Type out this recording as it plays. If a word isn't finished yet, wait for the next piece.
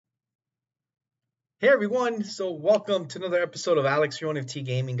Hey everyone, so welcome to another episode of Alex Your Own FT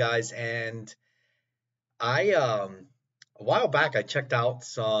Gaming, guys. And I a while back I checked out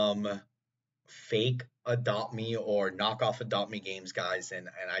some fake Adopt Me or knockoff Adopt Me games, guys, and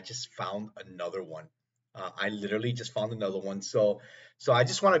I just found another one. I literally just found another one. So I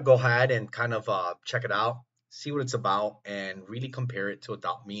just want to go ahead and kind of check it out, see what it's about, and really compare it to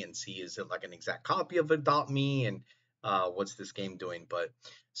Adopt Me and see is it like an exact copy of Adopt Me and what's this game doing. But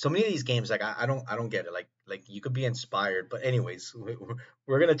so many of these games, like I don't get it. Like you could be inspired, but anyways,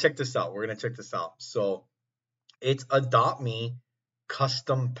 we're gonna check this out. We're gonna check this out. So it's Adopt Me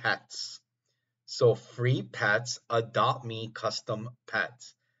custom pets. So free pets, Adopt Me custom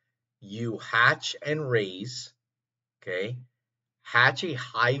pets. You hatch and raise, okay? Hatch a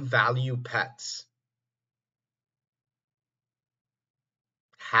high value pets.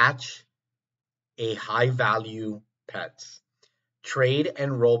 Hatch a high value pets. Trade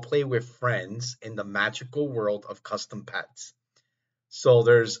and roleplay with friends in the magical world of custom pets. So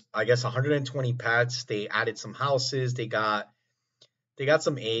there's, I guess, 120 pets. They added some houses. They got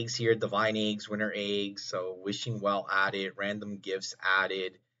some eggs here, divine eggs, winter eggs. So wishing well added, random gifts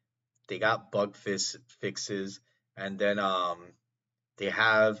added. They got bug fixes, and then they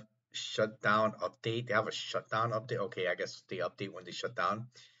have shutdown update. They have a shutdown update. Okay, I guess they update when they shut down.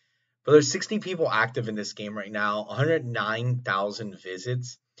 But there's 60 people active in this game right now, 109,000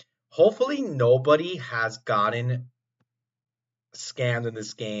 visits. Hopefully nobody has gotten scammed in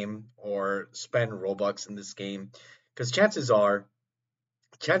this game or spend Robux in this game, because chances are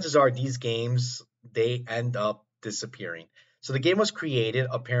these games they end up disappearing. So the game was created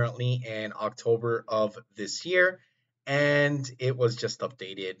apparently in October of this year, and it was just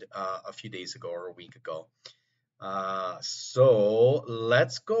updated a few days ago or a week ago. So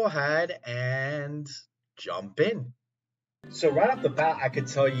let's go ahead and jump in. So right off the bat, I could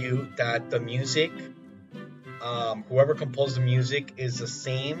tell you that the music, whoever composed the music is the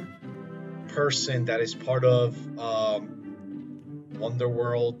same person that is part of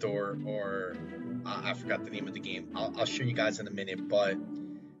Wonderworld or I forgot the name of the game. I'll show you guys in a minute, but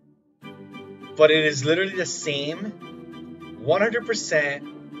it is literally the same,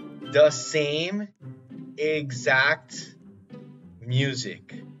 100% the same exact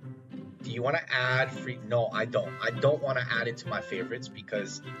music. Do you want to add free? No, I don't. I don't want to add it to my favorites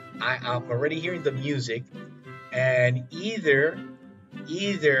because I'm already hearing the music, and either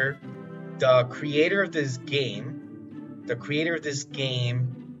the creator of this game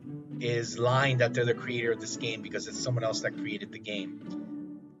is lying that they're the creator of this game because it's someone else that created the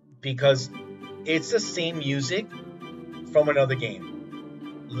game, because it's the same music from another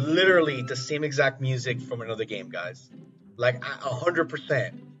game, literally the same exact music from another game, guys. Like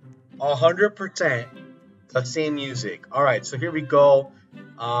 100% the same music. All right, so here we go.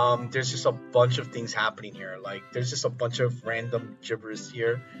 There's just a bunch of things happening here. Like there's just a bunch of random gibberish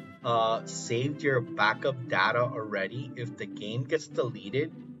here. Saved your backup data already. If the game gets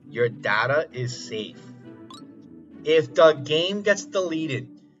deleted, your data is safe. If the game gets deleted,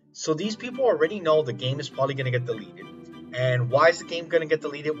 so these people already know the game is probably going to get deleted. And why is the game going to get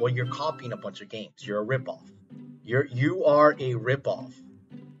deleted? Well, you're copying a bunch of games. You're a ripoff. You are a ripoff.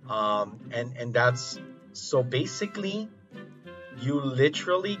 And that's, so basically you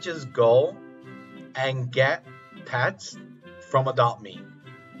literally just go and get pets from Adopt Me.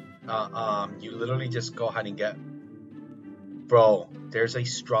 You literally just go ahead and get, bro, there's a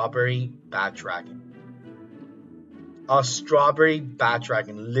strawberry bat dragon. A strawberry bat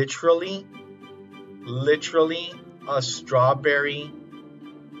dragon. Literally a strawberry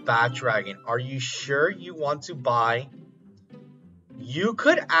bat dragon. Are you sure you want to buy? You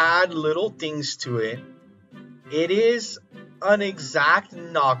could add little things to it. It is an exact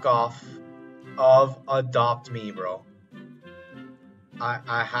knockoff of Adopt Me, bro.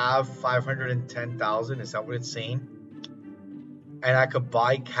 I have 510,000. Is that what it's saying? And I could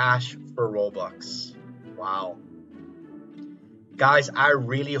buy cash for Robux. Wow. Guys, I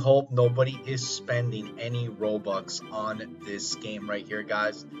really hope nobody is spending any Robux on this game right here,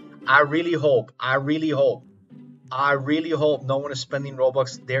 guys. I really hope no one is spending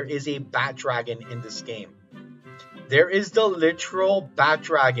Robux. There is a bat dragon in this game. There is the literal bat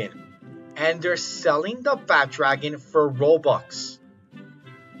dragon. And they're selling the bat dragon for Robux.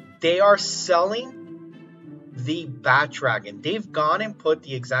 They are selling the bat dragon. They've gone and put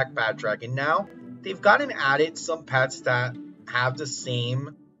the exact bat dragon. Now, they've gone and added some pets that have the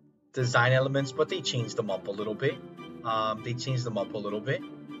same design elements, but they changed them up a little bit.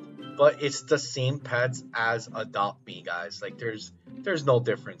 but it's the same pets as Adopt Me, guys. Like there's no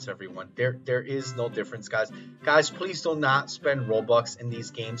difference, everyone. There is no difference, guys. Guys, please do not spend Robux in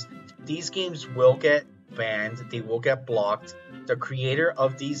these games. These games will get banned. They will get blocked. The creator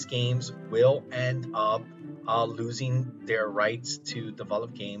of these games will end up losing their rights to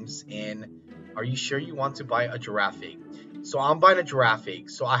develop games. And are you sure you want to buy a giraffe egg? So I'm buying a giraffe egg.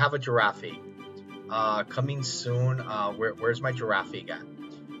 So I have a giraffe egg coming soon. Where's my giraffe egg at?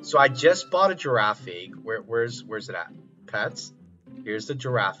 So I just bought a giraffe egg. Where's it at? Pets. Here's the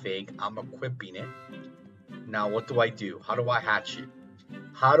giraffe egg. I'm equipping it. Now what do I do? How do I hatch it?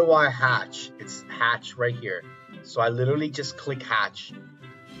 How do I hatch? It's hatch right here. So I literally just click hatch.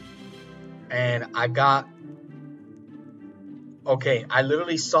 And I got, okay, I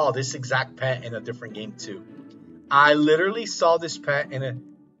literally saw this exact pet in a different game too. I literally saw this pet in a,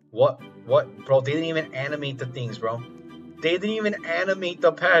 what, bro, they didn't even animate the things, bro. They didn't even animate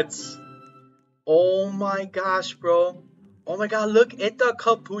the pets. Oh my gosh, bro. Oh my god, look at the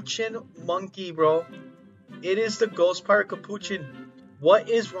capuchin monkey, bro. It is the ghost pirate capuchin. What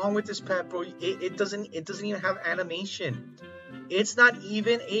is wrong with this pet, bro? It doesn't even have animation. It's not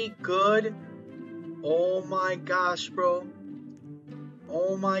even a good. Oh my gosh, bro.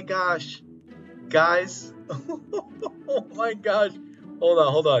 Oh my gosh. Guys. Oh my gosh. Hold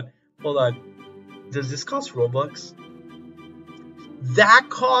on. Does this cost Robux? That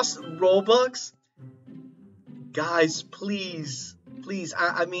costs Robux? Guys, please. Please.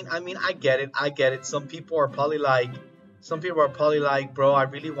 I mean, I get it. Some people are probably like, bro, I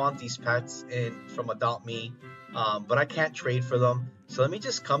really want these pets from Adopt Me, but I can't trade for them. So let me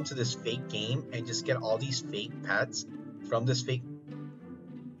just come to this fake game and just get all these fake pets from this fake.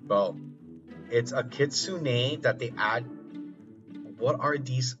 Bro, it's a kitsune that they add. What are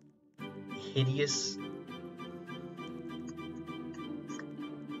these hideous?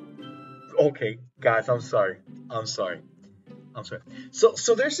 Okay, guys, I'm sorry. I'm sorry.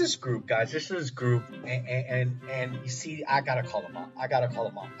 So there's this group, guys. There's this group, and you see, I gotta call them out.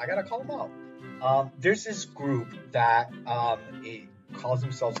 There's this group that it calls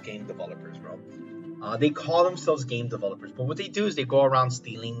themselves game developers, bro. They call themselves game developers, but what they do is they go around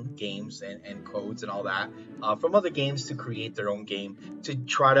stealing games and codes and all that from other games to create their own game to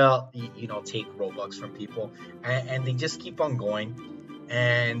try to take Robux from people, and they just keep on going.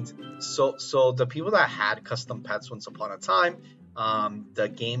 And so the people that had custom pets once upon a time, the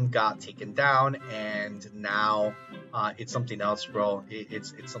game got taken down, and now it's something else, bro.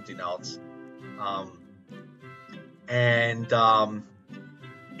 It's something else. Um,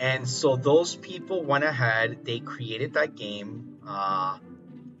 and so those people went ahead, they created that game,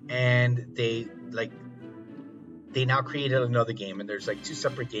 and they now created another game, and there's like two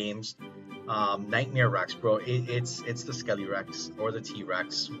separate games. Nightmare Rex, bro. It's the Skelly Rex or the T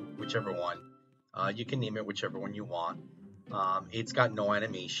Rex, whichever one. You can name it whichever one you want. It's got no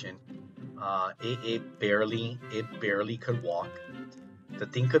animation. It barely could walk. The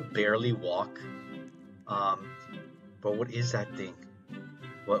thing could barely walk. But what is that thing?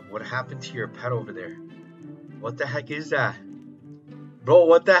 What happened to your pet over there? What the heck is that? Bro,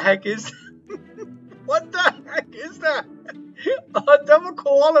 what the heck is what the heck is that? A devil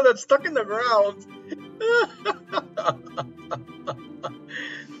koala that's stuck in the ground.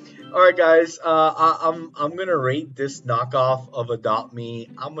 All right, guys. I'm gonna rate this knockoff of Adopt Me.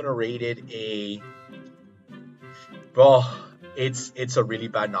 I'm gonna rate it a, bro. It's a really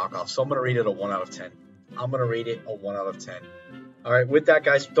bad knockoff. So I'm gonna rate it a 1 out of 10. I'm gonna rate it a 1 out of 10. All right. With that,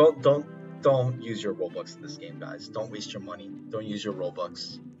 guys, don't use your Robux in this game, guys. Don't waste your money. Don't use your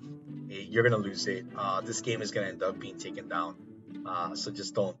Robux. You're gonna lose it. This game is gonna end up being taken down. So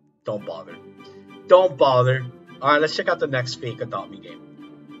just don't bother. Don't bother. All right, let's check out the next fake Adopt Me game.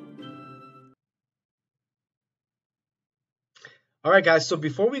 All right, guys. So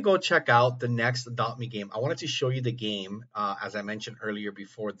before we go check out the next Adopt Me game, I wanted to show you the game, as I mentioned earlier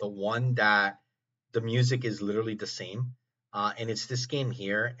before, the one that the music is literally the same, and it's this game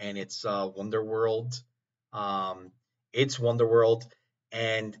here, and it's Wonderworld. It's Wonderworld,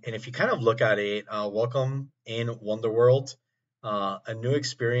 and if you kind of look at it, welcome in Wonderworld, a new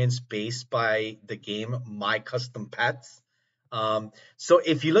experience based by the game My Custom Pets. So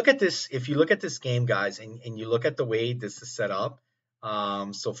if you look at this game, guys, and you look at the way this is set up,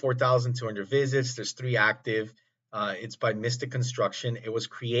 so 4,200 visits, there's 3 active. It's by Mystic Construction. It was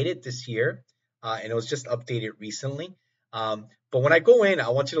created this year, and it was just updated recently. But when I go in, I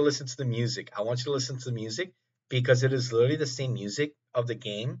want you to listen to the music. Because it is literally the same music of the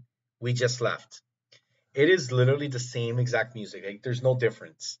game we just left. It is literally the same exact music. Like, there's no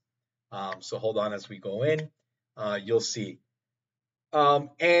difference. So hold on as we go in. You'll see.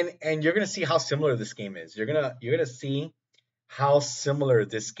 And you're gonna see how similar this game is. You're gonna see how similar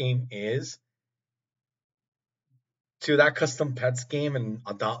this game is to that custom pets game and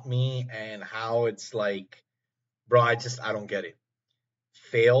Adopt Me, and how it's like, bro, I don't get it.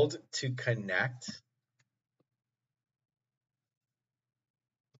 Failed to connect.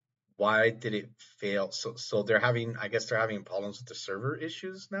 Why did it fail? So they're having, I guess they're having problems with the server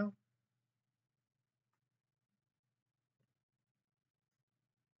issues now.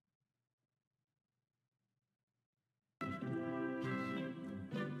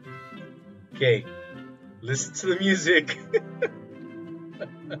 Okay, listen to the music.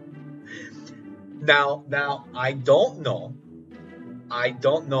 Now I don't know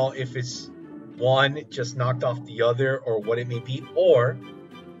if it's one just knocked off the other or what it may be, or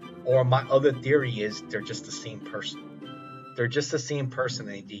my other theory is they're just the same person. They're just the same person,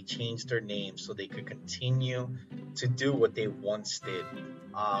 and they changed their name so they could continue to do what they once did,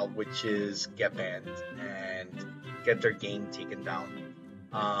 which is get banned and get their game taken down.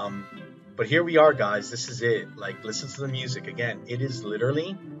 Um, but here we are, guys. This is it. Like, listen to the music again. It is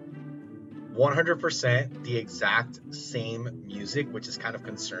literally 100% the exact same music, which is kind of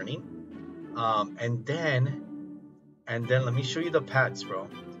concerning. And then let me show you the pets, bro.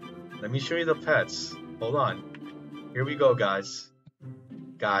 Let me show you the pets. Hold on. Here we go, guys.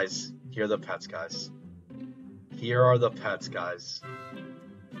 Guys, here are the pets, guys. Here are the pets, guys.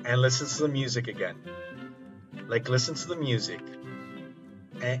 And listen to the music again. Like, listen to the music.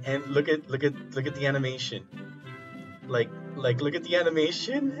 And look at the animation. Like look at the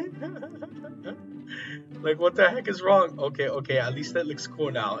animation. Like, what the heck is wrong? Okay, at least that looks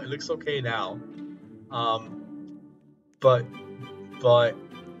cool now. It looks okay now. Um, but but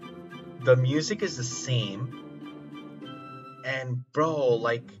the music is the same. And bro,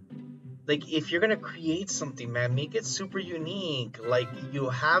 like if you're gonna create something, man, make it super unique. Like, you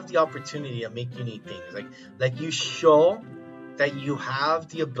have the opportunity to make unique things. Like you show that you have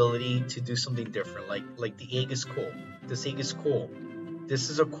the ability to do something different. Like the egg is cool. This egg is cool. This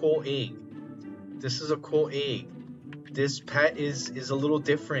is a cool egg. This is a cool egg. This pet is a little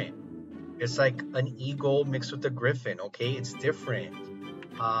different. It's like an eagle mixed with a griffin. Okay, it's different.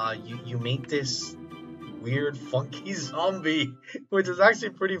 You make this weird funky zombie, which is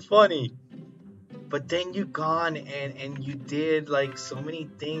actually pretty funny. But then you gone and you did like so many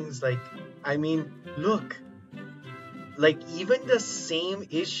things. Like, I mean, look, like even the same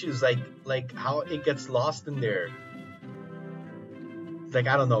issues, like how it gets lost in there. Like,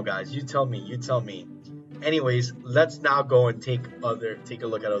 I don't know, guys. You tell me. You tell me. Anyways, let's now go and take a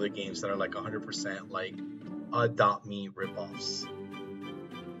look at other games that are like 100% like Adopt Me ripoffs.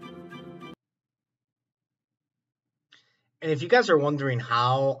 And if you guys are wondering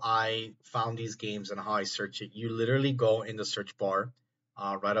how I found these games and how I search it, you literally go in the search bar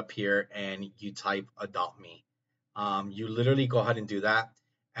right up here and you type Adopt Me. You literally go ahead and do that.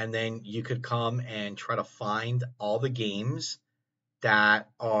 And then you could come and try to find all the games that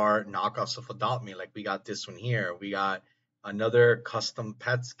are knockoffs of Adopt Me. Like, we got this one here. We got another custom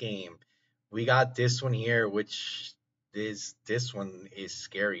pets game. We got this one here, which is this one is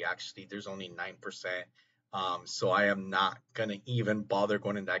scary actually. There's only 9%. So I am not gonna even bother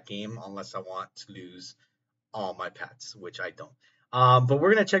going in that game unless I want to lose all my pets, which I don't. But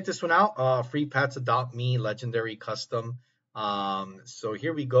we're gonna check this one out. Free pets, Adopt Me, legendary custom. So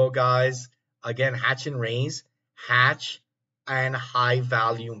here we go, guys. Again, hatch and raise, hatch and high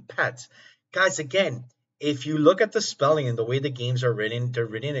volume pets. Guys, again, if you look at the spelling and the way the games are written, they're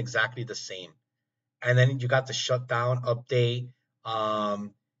written exactly the same. And then you got the shutdown update.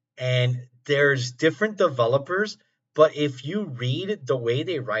 Um, and there's different developers, but if you read the way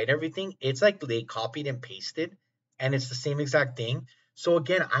they write everything, it's like they copied and pasted, and it's the same exact thing. So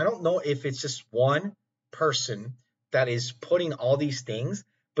again, I don't know if it's just one person that is putting all these things,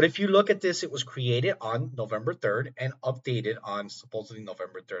 but if you look at this, it was created on November 3rd and updated on supposedly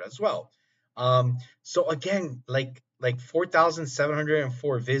November 3rd as well. So again, like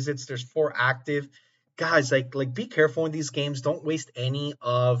 4,704 visits, there's 4 active. Guys, like be careful in these games. Don't waste any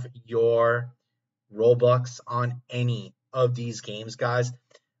of your Robux on any of these games, guys.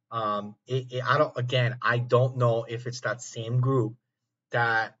 I don't know if it's that same group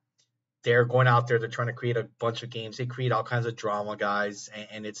that they're going out there, they're trying to create a bunch of games. They create all kinds of drama, guys,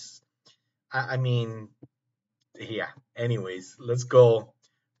 and it's, I mean, yeah. Anyways, let's go.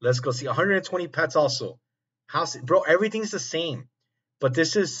 Let's go see 120 pets also. House, bro, everything's the same. But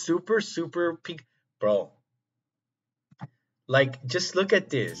this is super, super peak. Bro, like, just look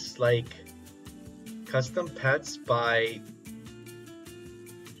at this. Like, custom pets by.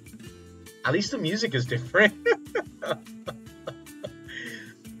 At least the music is different.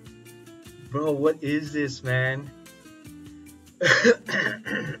 Bro, what is this, man?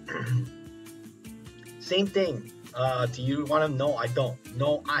 Same thing. Do you want to know? I don't.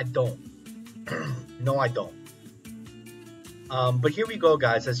 No, I don't. No, I don't. But here we go,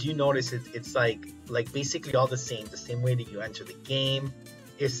 guys. As you notice, it's like basically all the same. The same way that you enter the game.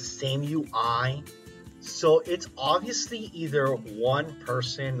 It's the same UI. So it's obviously either one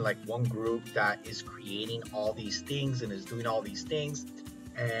person, like one group that is creating all these things and is doing all these things,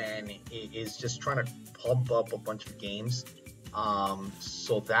 and it is just trying to pump up a bunch of games.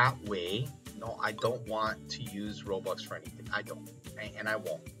 So that way, no, I don't want to use Robux for anything. I don't, and I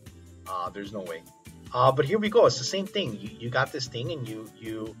won't. There's no way. But here we go. It's the same thing. You got this thing, and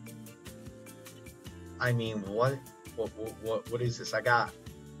you. I mean, what is this? I got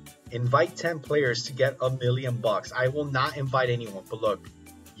invite 10 players to get $1 million. I will not invite anyone. But look,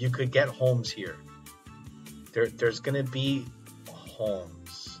 you could get homes here. There's gonna be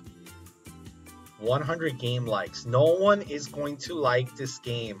homes. 100 game likes. No one is going to like this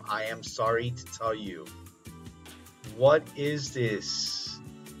game. I am sorry to tell you. What is this?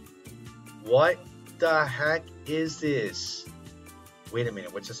 What the heck is this? Wait a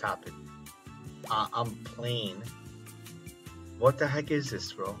minute, what just happened? I'm playing. What the heck is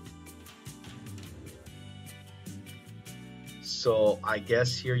this, bro? So I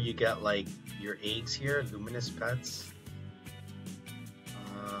guess here you get like your eggs here, luminous pets.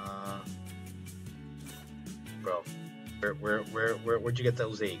 Bro, where'd you get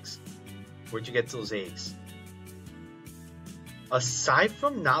those eggs? Where'd you get those eggs? Aside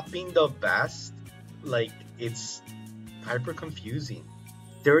from not being the best, like, it's hyper confusing.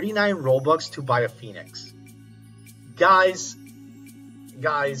 39 Robux to buy a Phoenix. Guys,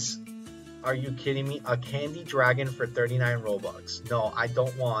 are you kidding me? A candy dragon for 39 Robux. No, I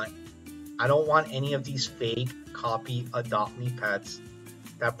don't want any of these fake copy adopt me pets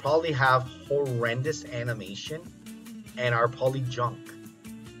that probably have horrendous animation and are probably junk.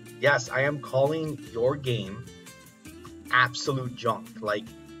 Yes, I am calling your game absolute junk. Like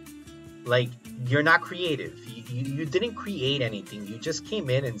you're not creative. You didn't create anything. You just came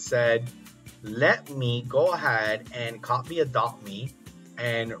in and said, let me go ahead and copy adopt me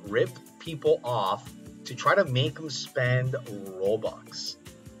and rip people off to try to make them spend Robux.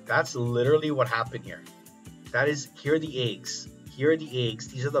 That's literally what happened here. That is, here are the eggs. Here are the eggs.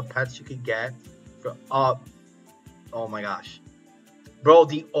 These are the pets you could get for oh my gosh. Bro,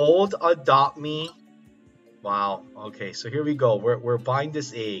 the old adopt me. Wow. Okay, so here we go. We're buying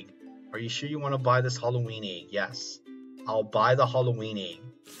this egg. Are you sure you want to buy this Halloween egg? Yes. I'll buy the Halloween egg.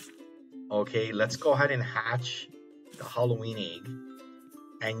 Okay, let's go ahead and hatch the Halloween egg.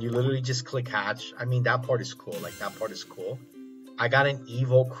 And you literally just click hatch. I mean, that part is cool. Like, that part is cool. I got an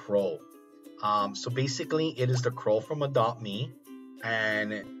evil crow. So basically, it is the crow from Adopt Me.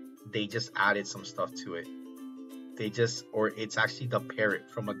 And they just added some stuff to it. Or it's actually the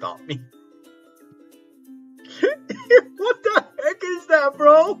parrot from Adopt Me. What the heck is that,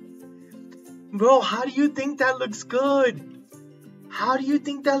 bro? Bro, how do you think that looks good? How do you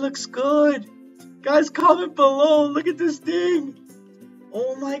think that looks good? Guys, comment below. Look at this thing.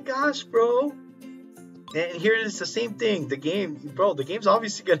 Oh my gosh, bro. And here it is, the same thing. The game, bro, the game's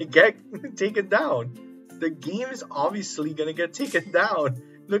obviously going to get taken down. The game is obviously going to get taken down.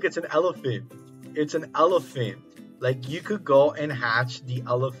 Look, it's an elephant. It's an elephant. Like, you could go and hatch the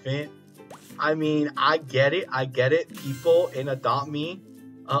elephant. I mean, I get it. I get it. People in Adopt Me,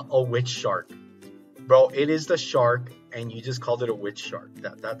 a witch shark. Bro, it is the shark, and you just called it a witch shark.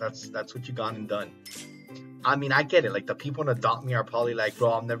 That's what you got and done. I mean, I get it. Like, the people in Adopt Me are probably like,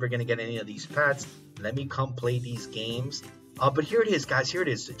 bro, I'm never gonna get any of these pets. Let me come play these games. But here it is, guys. Here it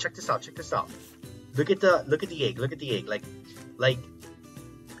is. Check this out. Check this out. Look at the egg. Look at the egg. Like,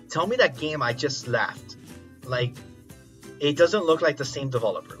 tell me that game I just left. Like, it doesn't look like the same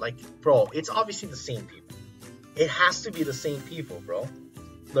developer. Like, bro, it's obviously the same people. It has to be the same people, bro.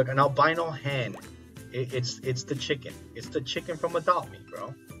 Look, an albino hen. It's the chicken. It's the chicken from Adopt Me,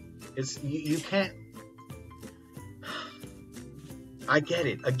 bro. It's you can't. I get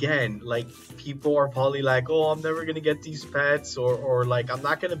it. Again, like, people are probably like, oh, I'm never gonna get these pets, or like, I'm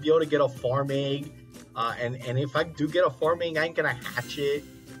not gonna be able to get a farm egg. And if I do get a farm egg, I ain't gonna hatch it.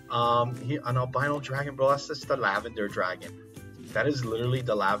 Here, an albino dragon, bro. That's just the lavender dragon. That is literally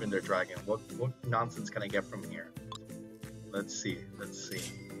the lavender dragon. What nonsense can I get from here? Let's see. Let's see.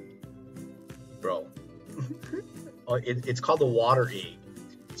 Bro. Oh, it's called the water egg.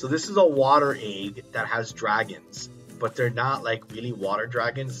 So this is a water egg that has dragons, but they're not like really water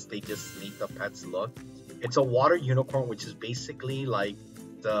dragons. They just make the pets look. It's a water unicorn, which is basically like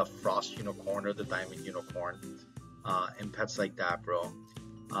the frost unicorn or the diamond unicorn, and pets like that, bro.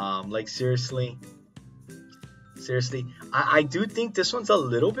 Like seriously, seriously, I do think this one's a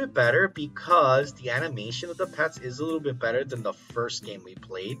little bit better because the animation of the pets is a little bit better than the first game we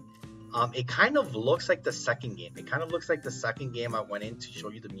played. It kind of looks like the second game. It kind of looks like the second game I went in to show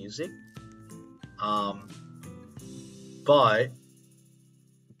you the music. Um, but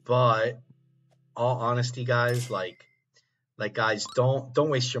all honesty, guys, like guys, don't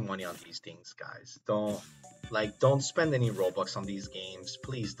waste your money on these things, guys. Don't spend any Robux on these games.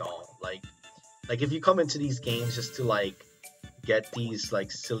 Please don't. Like if you come into these games just to like get these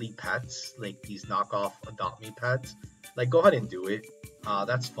like silly pets, like these knockoff Adopt Me pets, like go ahead and do it.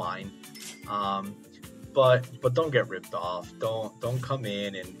 That's fine. Um, but don't get ripped off. Don't come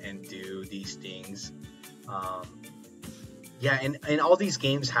in and do these things. Um, yeah, and all these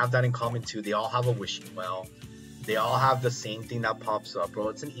games have that in common too. They all have a wishing well. They all have the same thing that pops up, bro.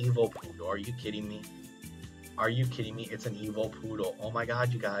 It's an evil poodle. Are you kidding me? Are you kidding me? It's an evil poodle. Oh my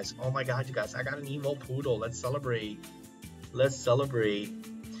god, you guys. Oh my god, you guys. I got an evil poodle. Let's celebrate. Let's celebrate.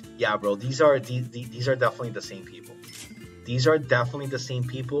 Yeah, bro. These are definitely the same people. These are definitely the same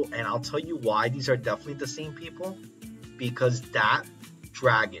people, and I'll tell you why these are definitely the same people. Because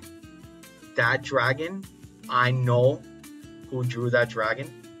dragon, that dragon, I know who drew that dragon,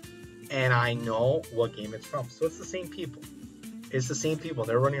 and I know what game it's from. So it's the same people. It's the same people.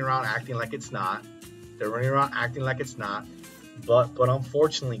 They're running around acting like it's not. They're running around acting like it's not. But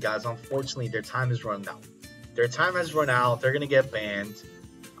unfortunately, guys, unfortunately, their time is run out. Their time has run out. They're gonna get banned.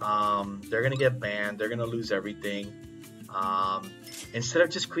 They're gonna get banned. They're gonna lose everything. Instead of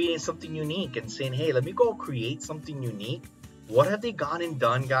just creating something unique and saying, hey, let me go create something unique. What have they gone and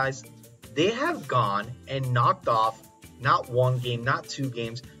done, guys? They have gone and knocked off not one game, not two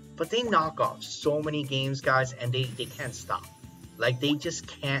games, but they knock off so many games, guys, and they can't stop. Like, they just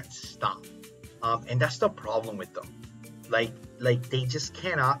can't stop. And that's the problem with them. Like they just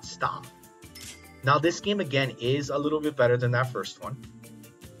cannot stop. Now, this game, again, is a little bit better than that first one.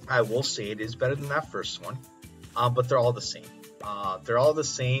 I will say it is better than that first one. But they're all the same. They're all the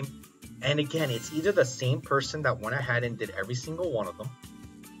same. And again, it's either the same person that went ahead and did every single one of them,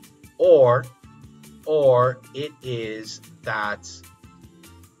 or it is that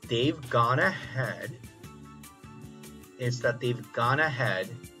they've gone ahead. It's that they've gone ahead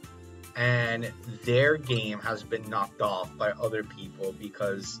and their game has been knocked off by other people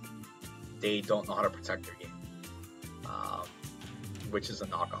because they don't know how to protect their game, which is a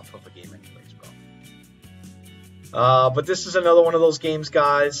knockoff of a game anyways, bro. But this is another one of those games,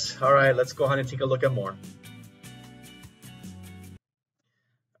 guys. All right, let's go ahead and take a look at more.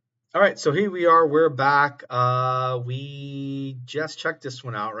 All right, so here we are. We're back. We just checked this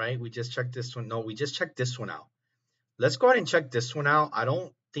one out, right? We just checked this one. No, we just checked this one out. Let's go ahead and check this one out. I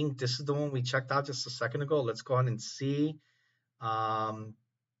don't think this is the one we checked out just a second ago. Let's go ahead and see. Bro,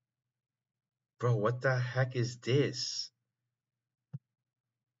 what the heck is this?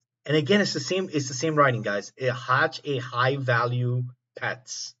 And again, it's the same writing, guys. It hatch a high value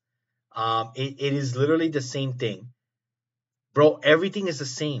pets. It is literally the same thing. Bro, everything is the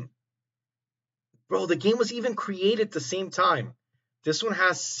same. Bro, the game was even created at the same time. This one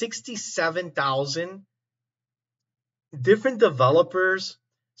has 67,000 different developers,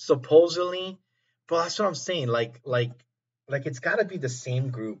 supposedly. Bro, that's what I'm saying. Like it's gotta be the same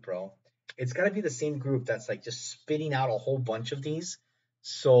group, bro. It's gotta be the same group that's like just spitting out a whole bunch of these.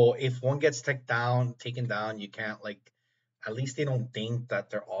 So if one gets taken down, you can't, like, at least they don't think that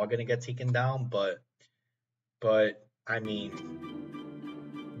they're all gonna get taken down. But I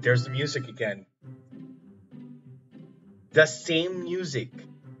mean, there's the music again. The same music,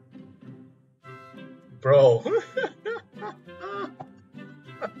 bro.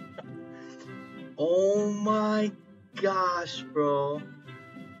 Oh my gosh, bro.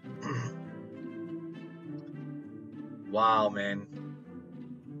 Wow, man.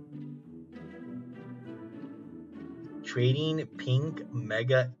 Trading pink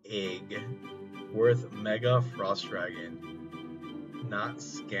mega egg worth mega frost dragon. Not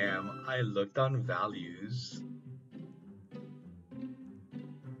scam. I looked on values.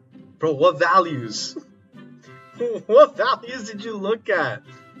 Bro, what values? What values did you look at?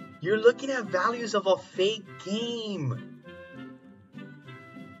 You're looking at values of a fake game.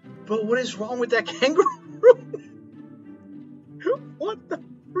 Bro, what is wrong with that kangaroo? What the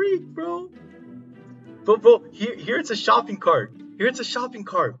freak, bro? Bro, here it's a shopping cart. Here it's a shopping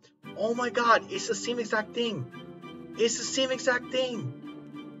cart. Oh my god, it's the same exact thing. It's the same exact thing.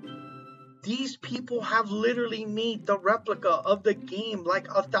 These people have literally made the replica of the game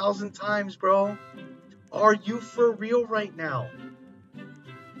like 1,000 times, bro. Are you for real right now?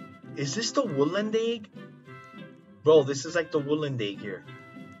 Is this the woodland egg? Bro, this is like the woodland egg here.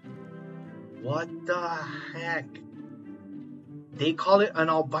 What the heck? They call it an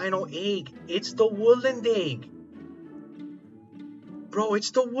albino egg. It's the woodland egg. Bro,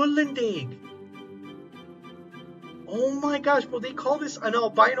 it's the woodland egg. Oh my gosh, bro, they call this an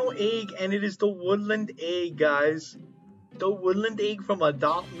albino egg, and it is the woodland egg, guys. The woodland egg from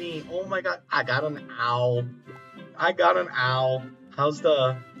Adopt Me. Oh my god, I got an owl. I got an owl. How's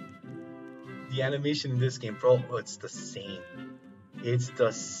the animation in this game, bro? Oh, it's the same. It's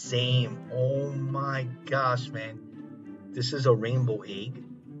the same. Oh my gosh, man. This is a rainbow egg.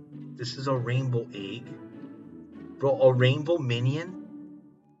 This is a rainbow egg. Bro, a rainbow minion?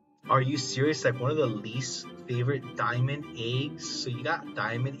 Are you serious? Like one of the least favorite diamond eggs? So you got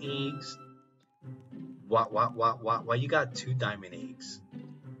diamond eggs? Why you got 2 diamond eggs?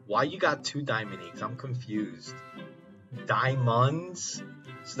 Why you got 2 diamond eggs? I'm confused. Diamonds?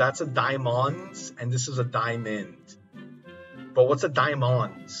 So that's a diamonds, and this is a diamond. But what's a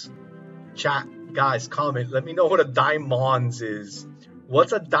diamonds? Chat, guys, comment. Let me know what a diamonds is.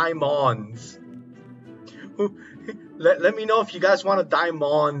 What's a diamonds? Let me know if you guys want a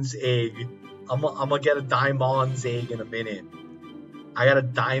diamonds egg. I'm gonna get a diamonds egg in a minute. I got a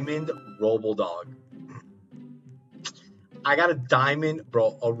diamond Robodog. I got a diamond,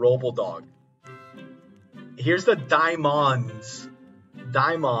 bro, a Robodog. Here's the diamonds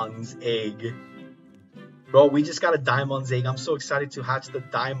egg. Bro, we just got a diamonds egg. I'm so excited to hatch the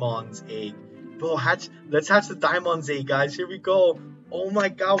diamonds egg. Bro, let's hatch the diamonds egg, guys. Here we go. Oh my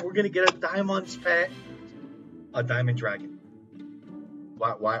god, we're gonna get a diamonds pet. A diamond dragon.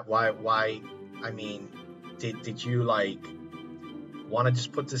 Why? I mean, did you like want to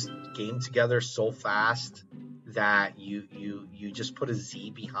just put this game together so fast that you just put a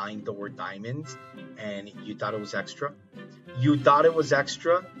Z behind the word diamonds and you thought it was extra? You thought it was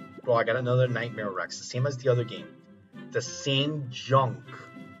extra? Bro, I got another Nightmare Rex, the same as the other game. The same junk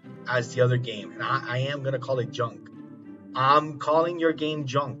as the other game. And I am going to call it junk. I'm calling your game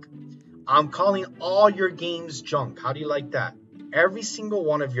junk. I'm calling all your games junk. How do you like that? Every single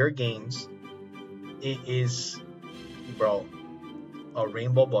one of your games is, bro, a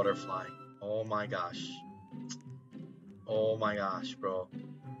rainbow butterfly. Oh my gosh. Oh my gosh, bro.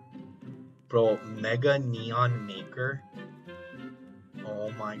 Bro, Mega Neon Maker.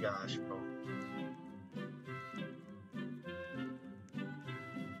 Oh my gosh, bro.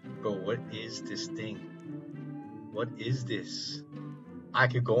 Bro, what is this thing? What is this? I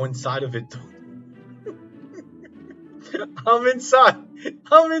could go inside of it though. I'm inside.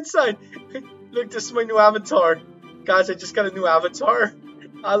 I'm inside. Look, this is my new avatar. Guys, I just got a new avatar.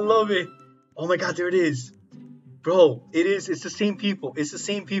 I love it. Oh my god, there it is. Bro, it is. It's the same people. It's the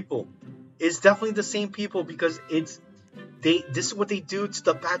same people. It's definitely the same people because this is what they do to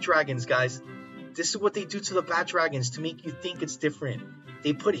the bat dragons, guys. This is what they do to the bat dragons to make you think it's different.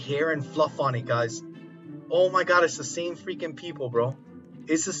 They put hair and fluff on it, guys. Oh my god, it's the same freaking people, bro.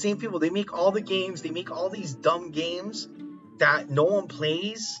 It's the same people. They make all the games. They make all these dumb games that no one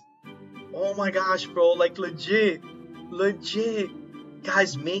plays. Oh my gosh, bro. Like, legit. Legit.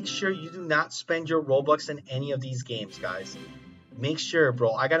 Guys, make sure you do not spend your Robux in any of these games, guys. Make sure,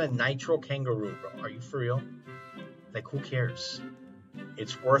 bro. I got a Nitro Kangaroo, bro. Are you for real? Like, who cares?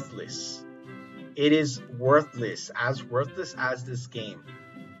 It's worthless. It is worthless. As worthless as this game.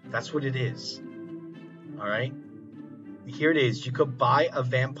 That's what it is. Alright? Here it is. You could buy a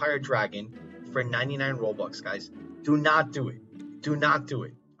Vampire Dragon for 99 Robux, guys. Do not do it. Do not do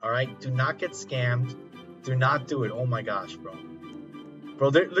it. Alright? Do not get scammed. Do not do it. Oh my gosh, bro. Bro,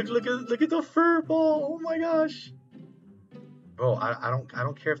 look at the fur ball. Oh my gosh. Bro, I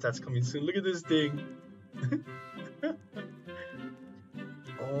don't care if that's coming soon. Look at this thing.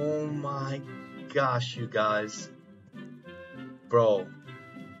 Oh my gosh, you guys. Bro.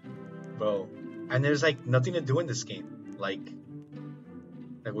 And there's like nothing to do in this game. Like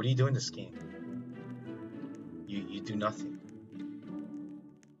what do you do in this game? You do nothing.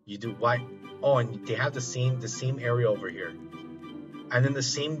 You do what? Oh, and they have the same area over here. And then the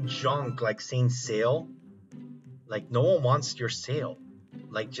same junk, like saying sale. Like, no one wants your sale.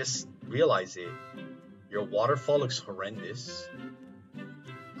 Like, just realize it. Your waterfall looks horrendous.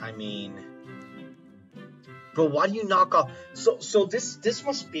 I mean, bro, why do you knock off? So this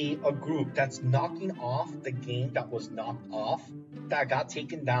must be a group that's knocking off the game that was knocked off, that got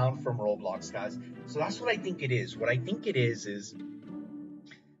taken down from Roblox, guys. So that's what I think it is. What I think it is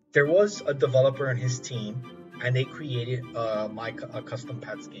there was a developer and his team, and they created a custom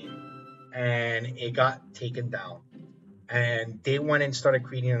pets game, and it got taken down. And they went and started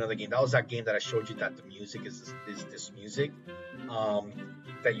creating another game. That was that game that I showed you that the music is this music.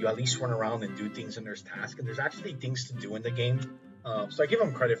 That you at least run around and do things, and there's tasks, and there's actually things to do in the game. So I give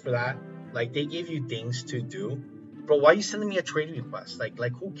them credit for that. Like they gave you things to do. Bro, why are you sending me a trade request?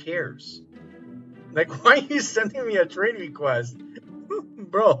 Like who cares? Like why are you sending me a trade request?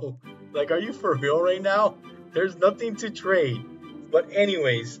 Bro, like are you for real right now? There's nothing to trade. But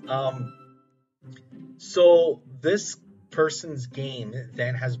anyways, so this person's game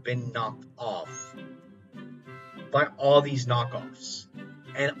then has been knocked off by all these knockoffs.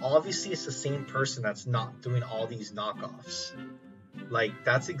 And obviously it's the same person that's not doing all these knockoffs. Like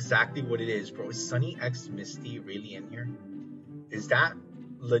that's exactly what it is, bro. Is Sunny X Misty really in here? Is that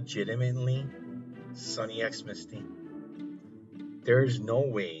legitimately Sunny X Misty? There's no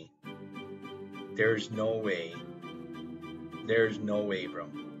way. There's no way. There's no way, bro.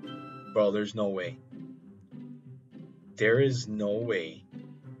 Bro, there's no way. There is no way.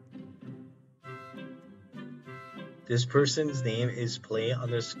 This person's name is play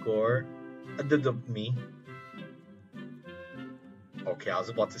underscore me. Okay, I was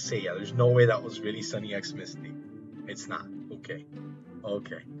about to say, yeah, there's no way that was really Sunny X Misty. It's not. Okay.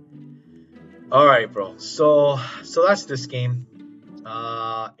 Okay. Alright, bro. So that's this game.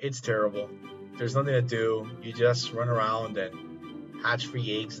 It's terrible. There's nothing to do. You just run around and hatch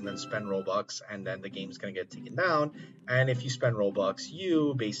free eggs and then spend Robux, and then the game's gonna get taken down. And if you spend Robux,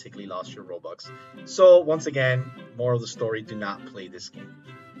 you basically lost your Robux. So once again, moral of the story: do not play this game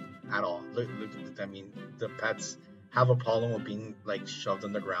at all. Look, I mean, the pets have a problem with being like shoved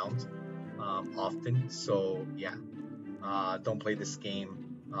on the ground often. So yeah, don't play this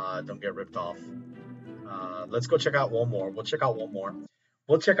game. Don't get ripped off. Let's go check out one more. We'll check out one more.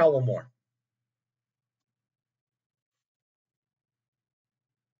 We'll check out one more.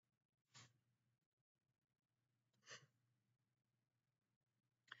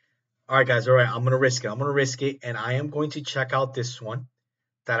 All right, guys. All right, I'm gonna risk it. I'm gonna risk it, and I am going to check out this one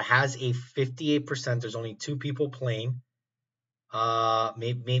that has a 58%. There's only two people playing.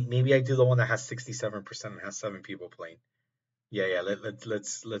 Maybe I do the one that has 67% and has seven people playing. Yeah.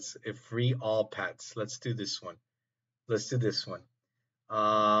 Let's if free all pets. Let's do this one. Let's do this one.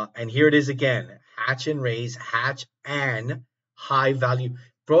 And here it is again. Hatch and raise, hatch and high value.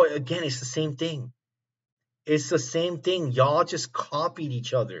 Bro, again, it's the same thing. It's the same thing. Y'all just copied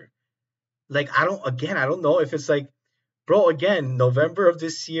each other. Like I don't know if it's like, bro, again, November of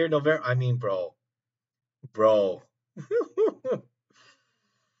this year, November. I mean, bro.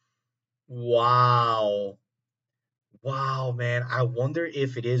 Wow. Wow, man. I wonder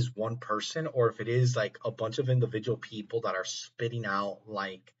if it is one person or if it is like a bunch of individual people that are spitting out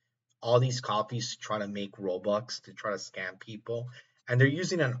like all these copies to try to make Robux, to try to scam people. And they're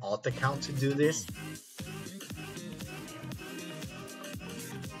using an alt account to do this.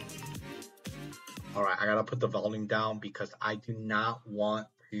 All right, I gotta put the volume down because I do not want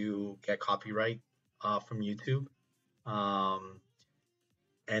to get copyright from YouTube. Um,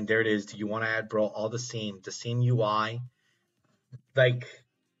 and there it is. Do you want to add, bro? All the same UI. Like,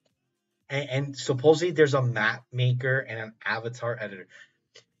 and supposedly there's a map maker and an avatar editor.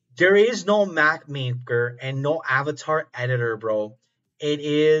 There is no map maker and no avatar editor, bro. It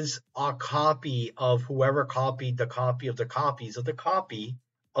is a copy of whoever copied the copy of the copies of the copy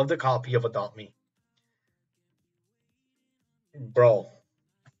of the copy of Adopt Me. Bro,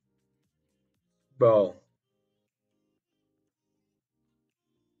 bro,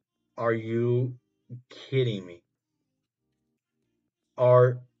 are you kidding me?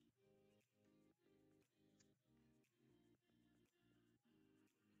 Are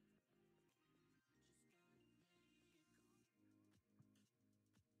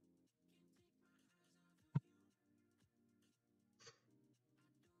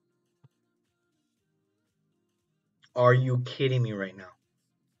are you kidding me right now?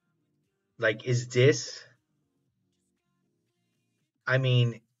 Like, is this? I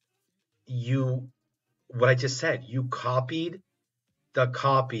mean, you, what I just said, you copied the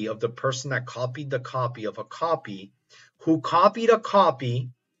copy of the person that copied the copy of a copy who copied a copy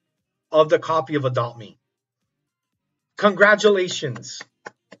of the copy of Adopt Me. Congratulations.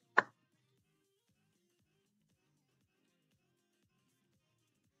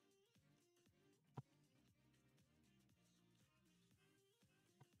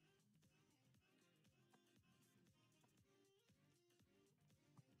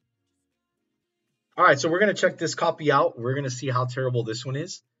 All right, so we're gonna check this copy out. We're gonna see how terrible this one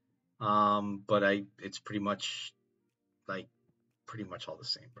is. But it's pretty much like pretty much all the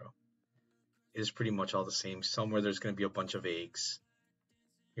same, bro. It's pretty much all the same. Somewhere there's gonna be a bunch of eggs.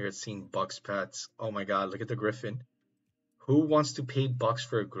 Here it's seeing Bucks pets. Oh my God, look at the Griffin. Who wants to pay bucks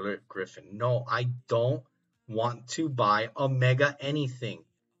for a Griffin? No, I don't want to buy a mega anything.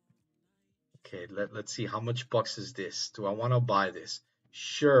 Okay, let's see how much bucks is this. Do I want to buy this?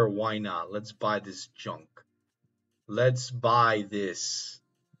 Sure, why not? Let's buy this junk. Let's buy this.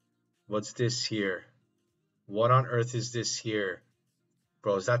 What's this here? What on earth is this here?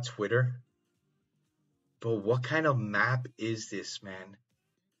 Bro, is that Twitter? Bro, what kind of map is this, man?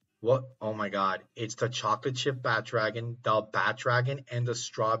 What? Oh my god. It's the chocolate chip bat dragon, the bat dragon, and the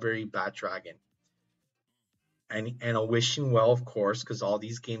strawberry bat dragon. And a wishing well, of course, because all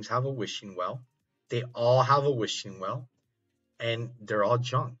these games have a wishing well. They all have a wishing well. And they're all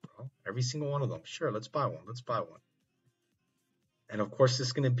junk, bro. Every single one of them. Sure, let's buy one. Let's buy one. And of course, this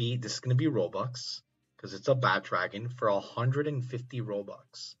is gonna be Robux because it's a bat dragon for 150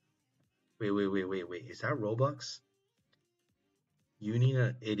 Robux. Wait. Is that Robux? You need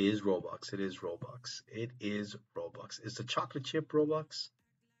a. It is Robux. It is Robux. It is Robux. Is the chocolate chip Robux?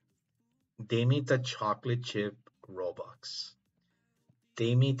 They made the chocolate chip Robux.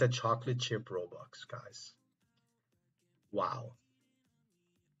 They made the chocolate chip Robux, guys. Wow.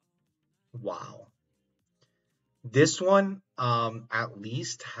 Wow. This one at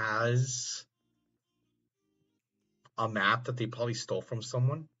least has a map that they probably stole from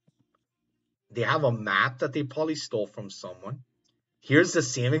someone. They have a map that they probably stole from someone. Here's the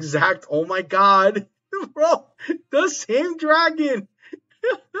same exact, oh my god, bro, the same dragon.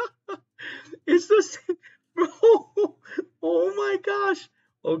 It's the same, bro. Oh my gosh.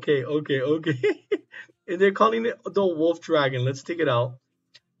 Okay. And they're calling it the wolf dragon. Let's take it out.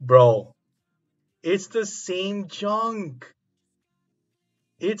 Bro, it's the same junk.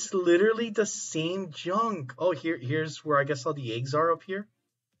 It's literally the same junk. Oh, here's where I guess all the eggs are up here.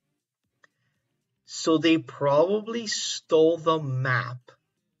 So they probably stole the map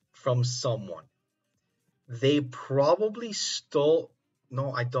from someone. They probably stole.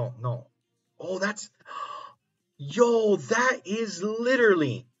 No, I don't know. Oh, that's. Yo, that is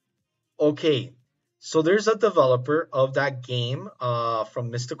literally. Okay. So there's a developer of that game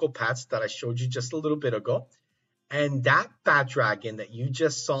from Mystical Pets that I showed you just a little bit ago. And that bat dragon that you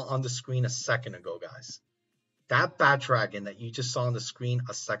just saw on the screen a second ago, guys. That bat dragon that you just saw on the screen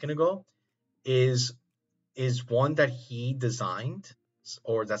a second ago is one that he designed,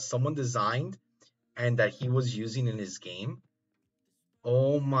 or that someone designed and that he was using in his game.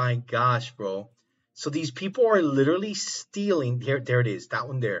 Oh my gosh, bro. So these people are literally stealing. There it is. That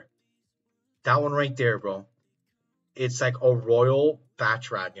one there. That one right there, bro. It's like a royal bat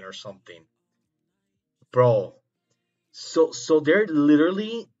dragon or something. Bro. So they're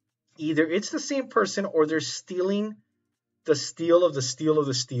literally either it's the same person or they're stealing the steal of the steal of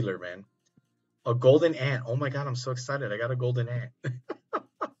the stealer, man. A golden ant. Oh my god, I'm so excited. I got a golden ant.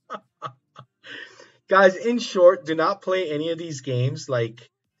 Guys, in short, do not play any of these games. Like,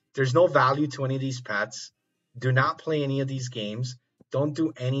 there's no value to any of these pets. Do not play any of these games. Don't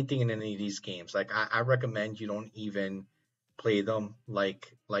do anything in any of these games. Like, I recommend you don't even play them.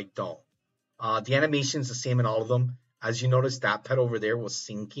 Like don't. The animation is the same in all of them. As you notice, that pet over there was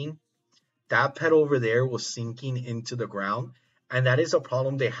sinking. That pet over there was sinking into the ground. And that is a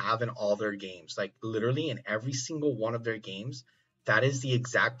problem they have in all their games. Like, literally in every single one of their games, that is the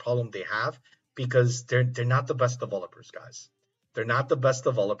exact problem they have because they're not the best developers, guys. They're not the best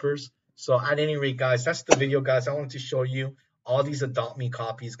developers. So at any rate, guys, that's the video, guys. I wanted to show you all these Adopt Me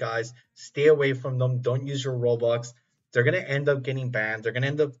copies, guys. Stay away from them. Don't use your Robux. They're going to end up getting banned. They're going to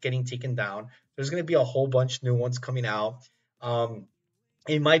end up getting taken down. There's going to be a whole bunch new ones coming out.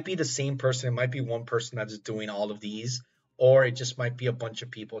 It might be the same person. It might be one person that's doing all of these. Or it just might be a bunch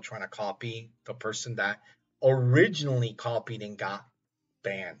of people trying to copy the person that originally copied and got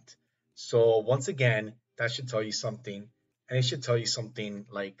banned. So once again, that should tell you something. And it should tell you something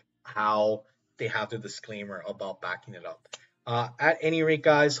like how they have the disclaimer about backing it up. At any rate,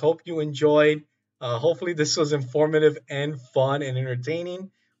 guys, hope you enjoyed. Hopefully this was informative and fun and entertaining.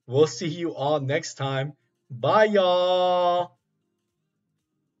 We'll see you all next time. Bye, y'all.